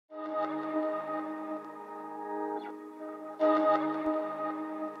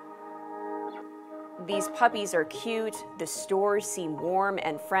These puppies are cute, the stores seem warm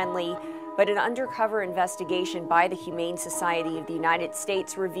and friendly, but an undercover investigation by the Humane Society of the United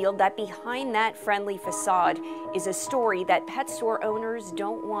States revealed that behind that friendly facade is a story that pet store owners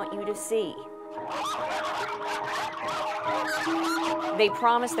don't want you to see. They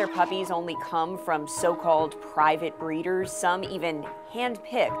promise their puppies only come from so-called private breeders, some even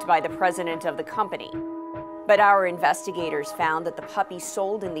hand-picked by the president of the company. But our investigators found that the puppies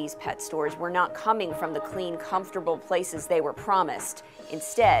sold in these pet stores were not coming from the clean, comfortable places they were promised.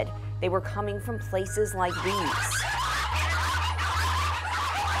 Instead, they were coming from places like these.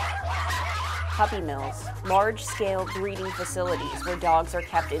 Puppy mills, large-scale breeding facilities where dogs are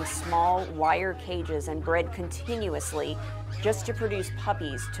kept in small wire cages and bred continuously just to produce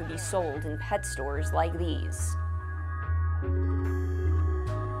puppies to be sold in pet stores like these.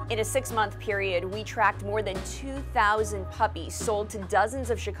 In a 6-month period, we tracked more than 2,000 puppies sold to dozens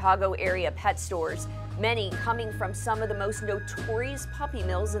of Chicago area pet stores, many coming from some of the most notorious puppy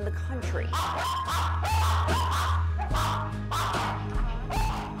mills in the country.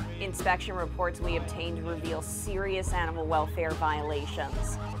 Inspection reports we obtained reveal serious animal welfare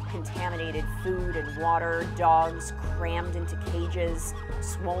violations. Contaminated food and water, dogs crammed into cages,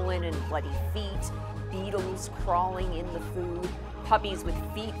 swollen and bloody feet, beetles crawling in the food, puppies with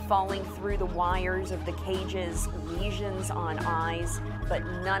feet falling through the wires of the cages, lesions on eyes, but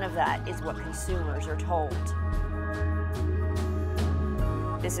none of that is what consumers are told.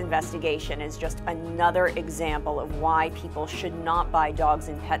 This investigation is just another example of why people should not buy dogs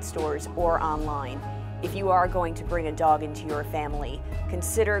in pet stores or online. If you are going to bring a dog into your family,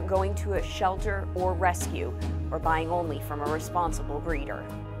 consider going to a shelter or rescue, or buying only from a responsible breeder.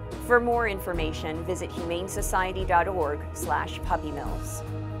 For more information, visit humanesociety.org/puppymills.